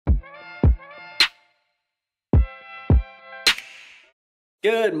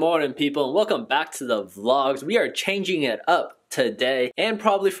Good morning, people, and welcome back to the vlogs. We are changing it up today and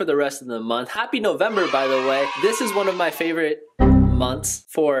probably for the rest of the month. Happy November, by the way. This is one of my favorite months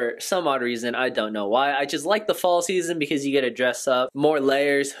for some odd reason. I don't know why. I just like the fall season because you get to dress up, more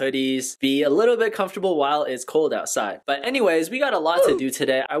layers, hoodies, be a little bit comfortable while it's cold outside. But anyways, we got a lot to do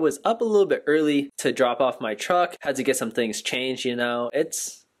today. I was up a little bit early to drop off my truck. Had to get some things changed, you know.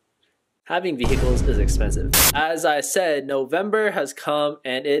 Having vehicles is expensive. As I said, November has come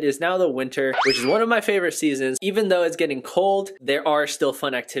and it is now the winter, which is one of my favorite seasons. Even though it's getting cold, there are still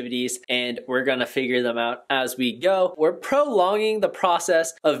fun activities and we're gonna figure them out as we go. We're prolonging the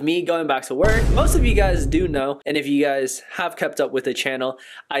process of me going back to work. Most of you guys do know, and if you guys have kept up with the channel,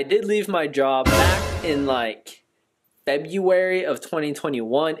 I did leave my job back in like February of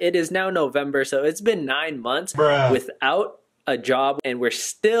 2021. It is now November, so it's been 9 months without a job and we're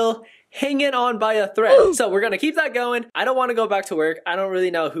still hanging on by a thread. So we're gonna keep that going. I don't want to go back to work. I don't really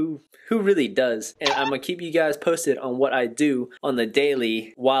know who really does. And I'm gonna keep you guys posted on what I do on the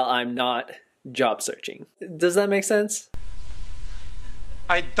daily while I'm not job searching. Does that make sense?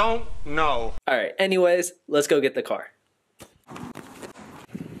 I don't know. All right, anyways, let's go get the car.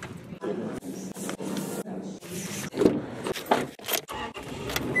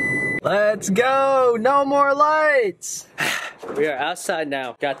 Let's go, no more lights. We are outside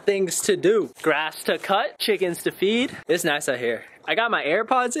now. Got things to do. Grass to cut, chickens to feed. It's nice out here. I got my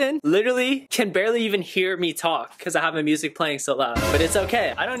AirPods in. Literally can barely even hear me talk because I have my music playing so loud. But it's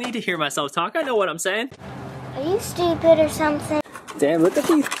okay. I don't need to hear myself talk. I know what I'm saying. Are you stupid or something? Damn, look at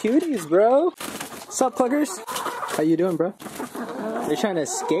these cuties, bro. What's up, pluggers? How you doing, bro? You're trying to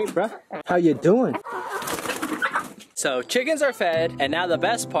escape, bro? How you doing? So chickens are fed, and now the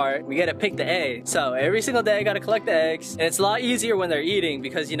best part, we get to pick the eggs. So every single day I gotta collect the eggs, and it's a lot easier when they're eating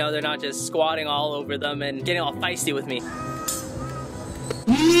because, you know, they're not just squatting all over them and getting all feisty with me.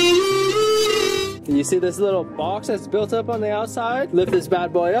 You see this little box that's built up on the outside? Lift this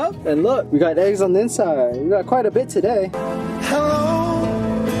bad boy up, and look, we got eggs on the inside. We got quite a bit today. Hello?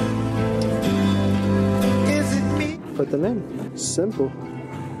 Is it me? Put them in, simple.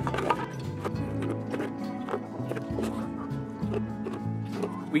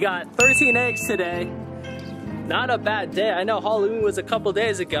 We got 13 eggs today. Not a bad day. I know Halloween was a couple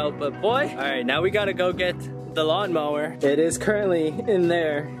days ago, but boy. All right, now we gotta go get the lawnmower. It is currently in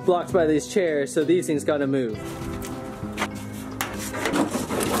there, blocked by these chairs, so these things gotta move.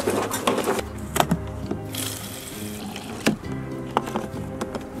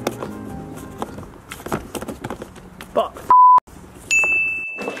 Fuck.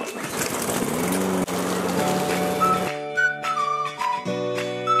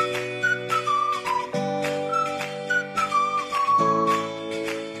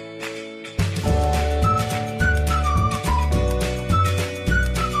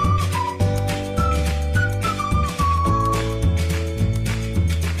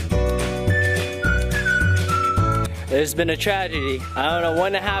 There's been a tragedy. I don't know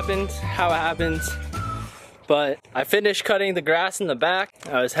when it happened, how it happened, but I finished cutting the grass in the back.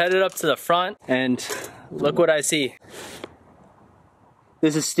 I was headed up to the front, and look what I see.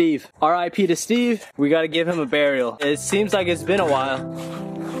 This is Steve. R.I.P. to Steve. We gotta give him a burial. It seems like it's been a while.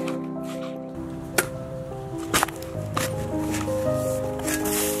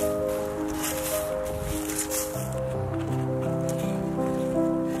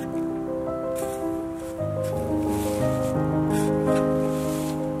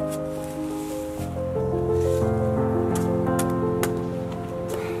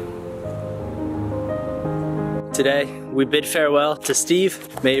 Today, we bid farewell to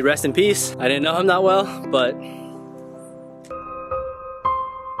Steve. May he rest in peace. I didn't know him that well, but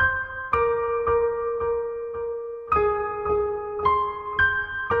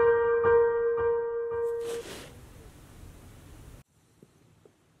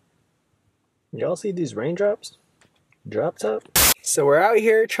y'all see these raindrops? Drop top? So we're out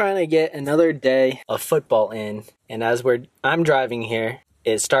here trying to get another day of football in, and as I'm driving here,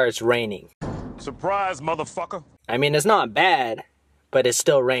 it starts raining. Surprise, motherfucker. I mean, it's not bad, but it's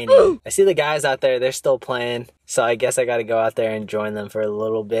still raining. I see the guys out there, they're still playing. So I guess I gotta go out there and join them for a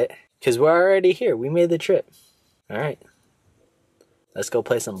little bit. Cause we're already here, we made the trip. All right, let's go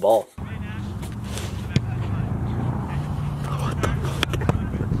play some ball.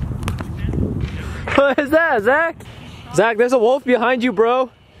 What is that, Zach? Zach, there's a wolf behind you,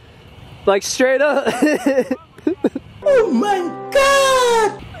 bro. Like straight up. Oh my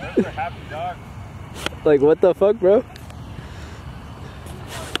God! That's a happy dog. Like, what the fuck, bro?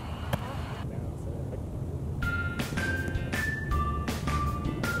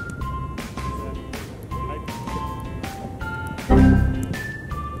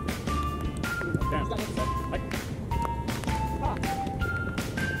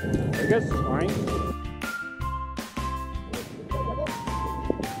 guess it's fine.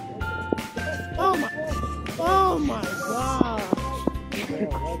 Oh my god!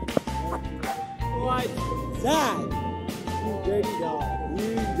 What's that? You dirty dog.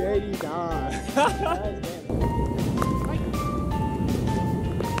 You dirty dog.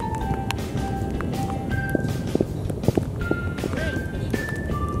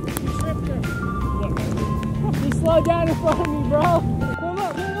 You slow down in front of me, bro. Come up, come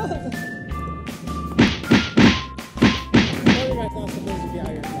up. Quarterback's not supposed to be out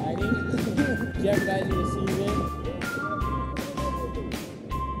here fighting. Jeopardizing the season.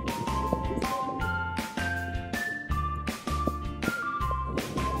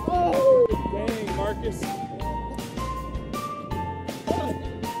 Oh, dang, Marcus.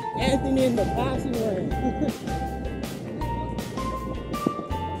 Anthony in the passing lane.